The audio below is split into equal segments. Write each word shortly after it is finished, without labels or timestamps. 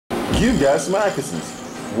You've got Smackisons.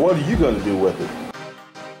 What are you going to do with it?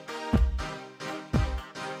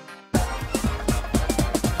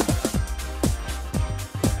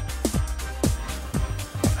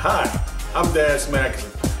 Hi, I'm Dad Smackison.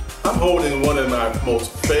 I'm holding one of my most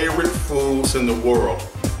favorite foods in the world,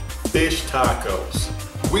 fish tacos.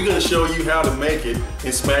 We're going to show you how to make it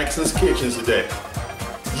in Smackison's kitchen today.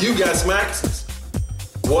 You got Smackisons.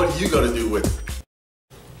 What are you going to do with it?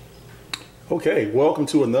 Okay, welcome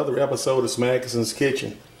to another episode of Smackison's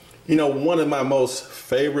Kitchen. You know, one of my most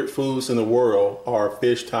favorite foods in the world are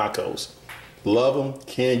fish tacos. Love them,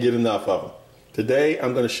 can't get enough of them. Today,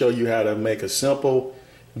 I'm going to show you how to make a simple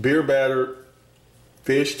beer battered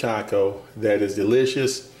fish taco that is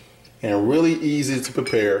delicious and really easy to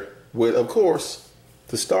prepare with, of course,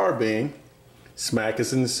 the star being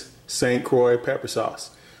Smackison's St. Croix pepper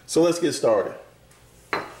sauce. So let's get started.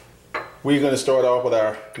 We're going to start off with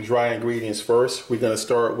our dry ingredients first. We're going to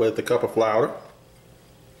start with a cup of flour,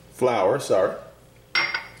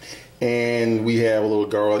 and we have a little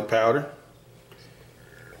garlic powder.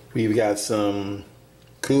 We've got some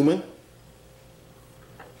cumin.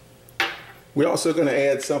 We're also going to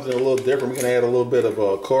add something a little different. We're going to add a little bit of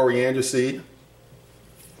coriander seed,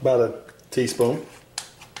 about a teaspoon.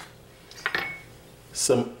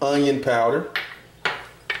 Some onion powder, a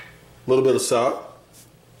little bit of salt.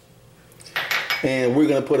 And we're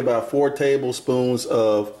going to put about 4 tablespoons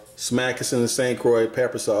of Smackison's St. Croix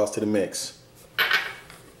pepper sauce to the mix.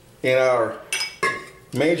 And our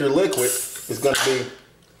major liquid is going to be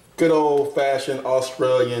good old-fashioned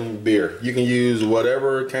Australian beer. You can use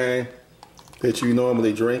whatever kind that you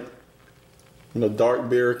normally drink. You know, dark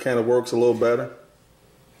beer kind of works a little better.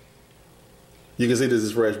 You can see this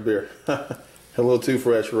is fresh beer. A little too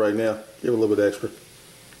fresh for right now. Give it a little bit extra.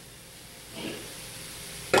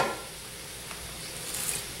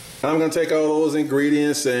 I'm going to take all those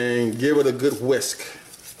ingredients and give it a good whisk.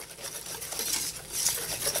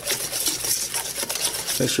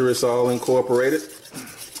 Make sure it's all incorporated.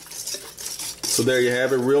 So there you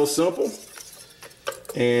have it, real simple.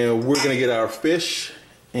 And we're going to get our fish,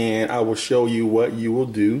 and I will show you what you will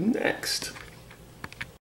do next.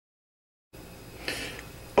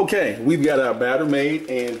 Okay, we've got our batter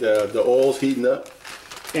made, and the oil's heating up.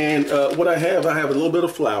 And what I have a little bit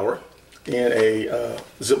of flour in a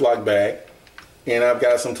Ziploc bag, and I've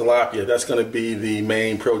got some tilapia. That's going to be the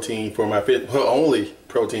main protein for my fish, only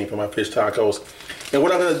protein for my fish tacos. And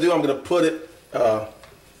what I'm going to do, I'm going to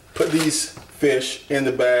put these fish in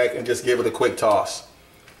the bag and just give it a quick toss.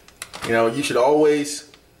 You know, you should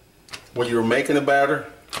always, when you're making a batter,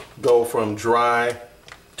 go from dry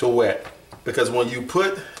to wet, because when you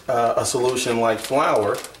put a solution like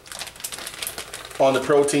flour on the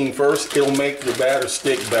protein first, it'll make your batter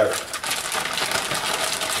stick better.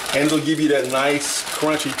 And it'll give you that nice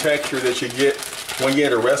crunchy texture that you get when you're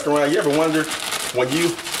at a restaurant. You ever wonder when you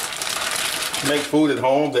make food at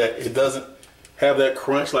home that it doesn't have that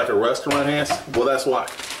crunch like a restaurant has? Well, that's why.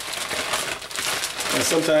 And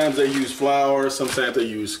sometimes they use flour, sometimes they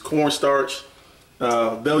use cornstarch.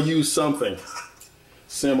 They'll use something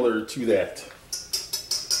similar to that.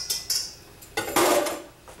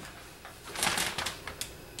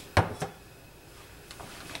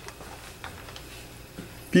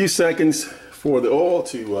 Few seconds for the oil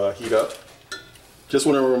to heat up. Just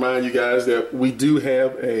want to remind you guys that we do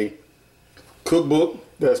have a cookbook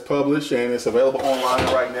that's published, and it's available online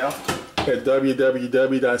right now at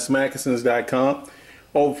www.smackisons.com.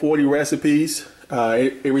 Over 40 recipes,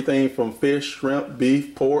 everything from fish, shrimp,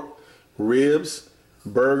 beef, pork, ribs,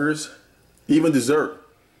 burgers, even dessert.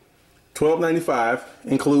 $12.95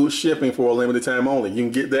 includes shipping for a limited time only. You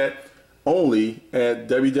can get that only at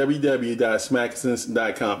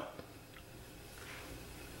www.smackisons.com.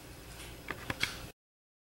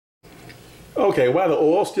 Okay, while the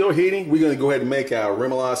oil's still heating, we're going to go ahead and make our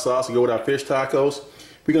remoulade sauce and go with our fish tacos.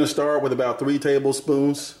 We're going to start with about 3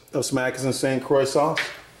 tablespoons of Smackison's St. Croix sauce.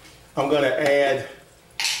 I'm going to add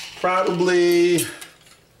probably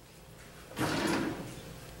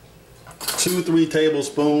 2-3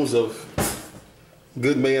 tablespoons of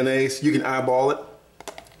good mayonnaise. You can eyeball it,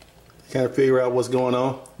 kind of figure out what's going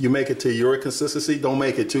on. You make it to your consistency. Don't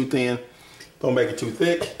make it too thin. Don't make it too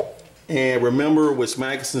thick. And remember, with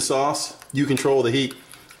Smackison sauce, you control the heat.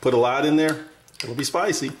 Put a lot in there, it'll be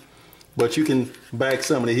spicy, but you can back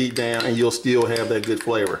some of the heat down and you'll still have that good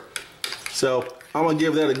flavor. So I'm gonna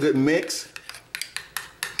give that a good mix.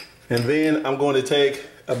 And then I'm going to take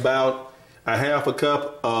about a half a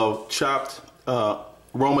cup of chopped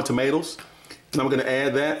Roma tomatoes. And I'm gonna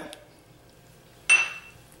add that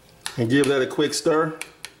and give that a quick stir.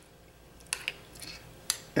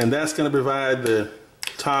 And that's gonna provide the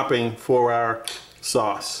topping for our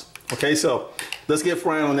sauce. Okay, so let's get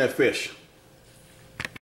frying on that fish.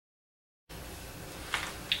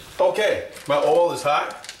 Okay, my oil is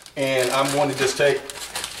hot, and I'm going to just take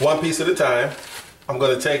one piece at a time. I'm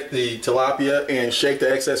going to take the tilapia and shake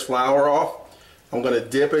the excess flour off. I'm going to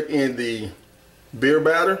dip it in the beer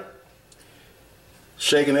batter,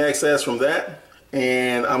 shaking the excess from that,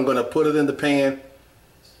 and I'm going to put it in the pan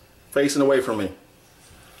facing away from me.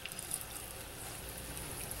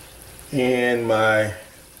 And my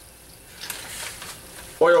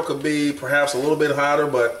oil could be perhaps a little bit hotter,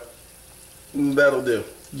 but that'll do.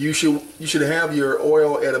 You should have your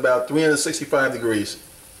oil at about 365 degrees.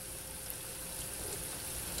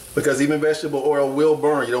 Because even vegetable oil will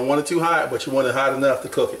burn. You don't want it too hot, but you want it hot enough to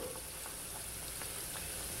cook it.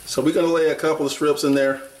 So we're going to lay a couple of strips in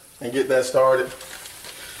there and get that started.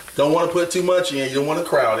 Don't want to put too much in. You don't want to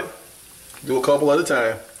crowd it. Do a couple at a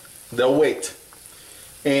time. They'll wait.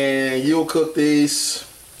 And you'll cook these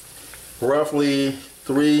roughly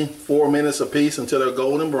 3-4 minutes a piece until they're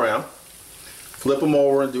golden brown. Flip them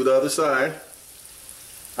over and do the other side.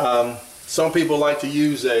 Some people like to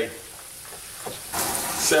use a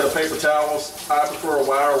set of paper towels. I prefer a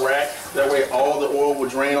wire rack. That way all the oil will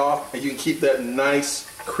drain off and you can keep that nice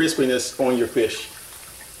crispiness on your fish.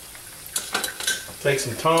 Take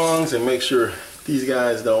some tongs and make sure these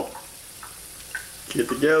guys don't get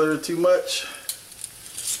together too much.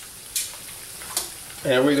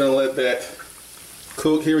 And we're going to let that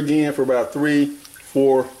cook here again for about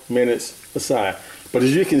 3-4 minutes aside. But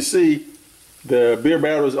as you can see, the beer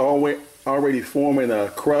batter is already forming a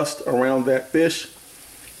crust around that fish.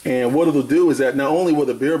 And what it'll do is that not only will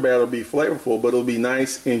the beer batter be flavorful, but it'll be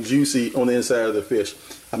nice and juicy on the inside of the fish.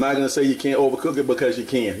 I'm not going to say you can't overcook it, because you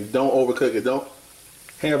can. Don't overcook it. Don't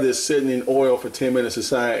have this sitting in oil for 10 minutes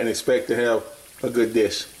aside and expect to have a good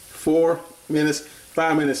dish. 4 minutes,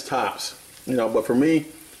 5 minutes tops. You know, but for me,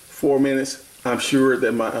 4 minutes, I'm sure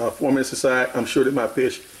that my 4 minutes aside, I'm sure that my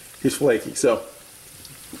fish is flaky. So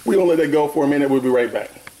we're going to let that go for a minute. We'll be right back.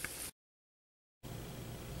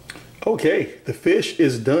 Okay, the fish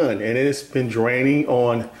is done, and it's been draining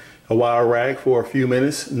on a wire rack for a few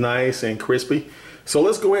minutes, nice and crispy. So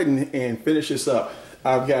let's go ahead and finish this up.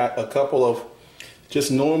 I've got a couple of just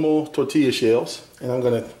normal tortilla shells, and I'm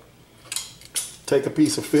going to take a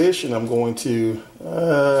piece of fish, and I'm going to,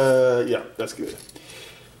 yeah, that's good.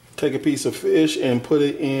 Take a piece of fish and put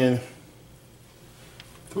it in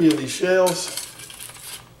 3 of these shells.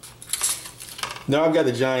 Now I've got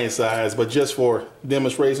the giant size, but just for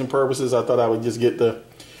demonstration purposes, I thought I would just get the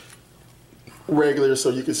regular so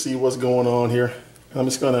you can see what's going on here. I'm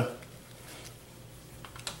just gonna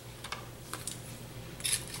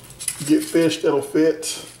get fish that'll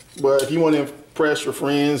fit, but if you want to impress your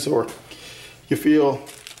friends or you feel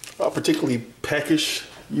particularly peckish,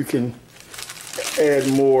 you can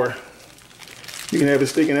add more. You can have it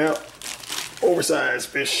sticking out, oversized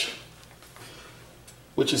fish,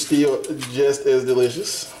 which is still just as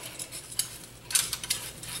delicious.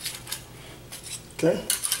 Okay.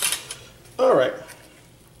 All right.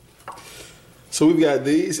 So we've got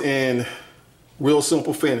these, and real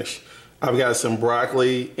simple finish. I've got some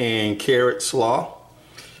broccoli and carrot slaw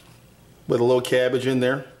with a little cabbage in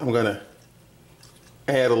there. I'm gonna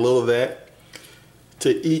add a little of that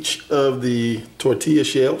to each of the tortilla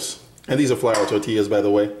shells. And these are flour tortillas, by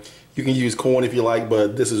the way. You can use corn if you like,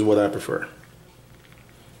 but this is what I prefer.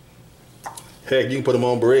 Heck, you can put them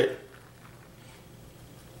on bread.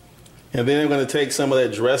 And then I'm going to take some of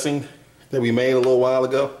that dressing that we made a little while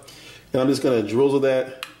ago, and I'm just going to drizzle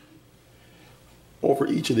that over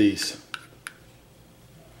each of these.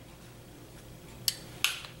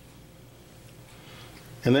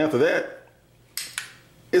 And after that,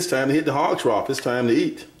 it's time to hit the hog trough. It's time to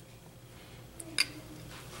eat.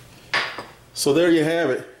 So there you have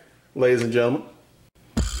it, ladies and gentlemen.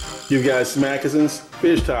 You've got Smackison's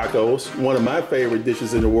fish tacos, one of my favorite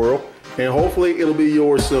dishes in the world, and hopefully it'll be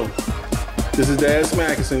yours soon. This is Dad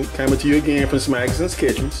Smackison coming to you again from Smackison's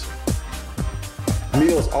Kitchens.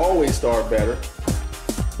 Meals always start better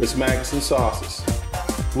with Smackison sauces.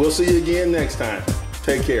 We'll see you again next time.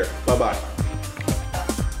 Take care. Bye-bye.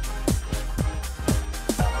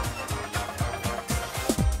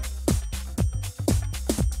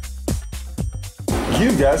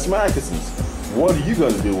 You've got Smackison's. What are you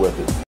going to do with it?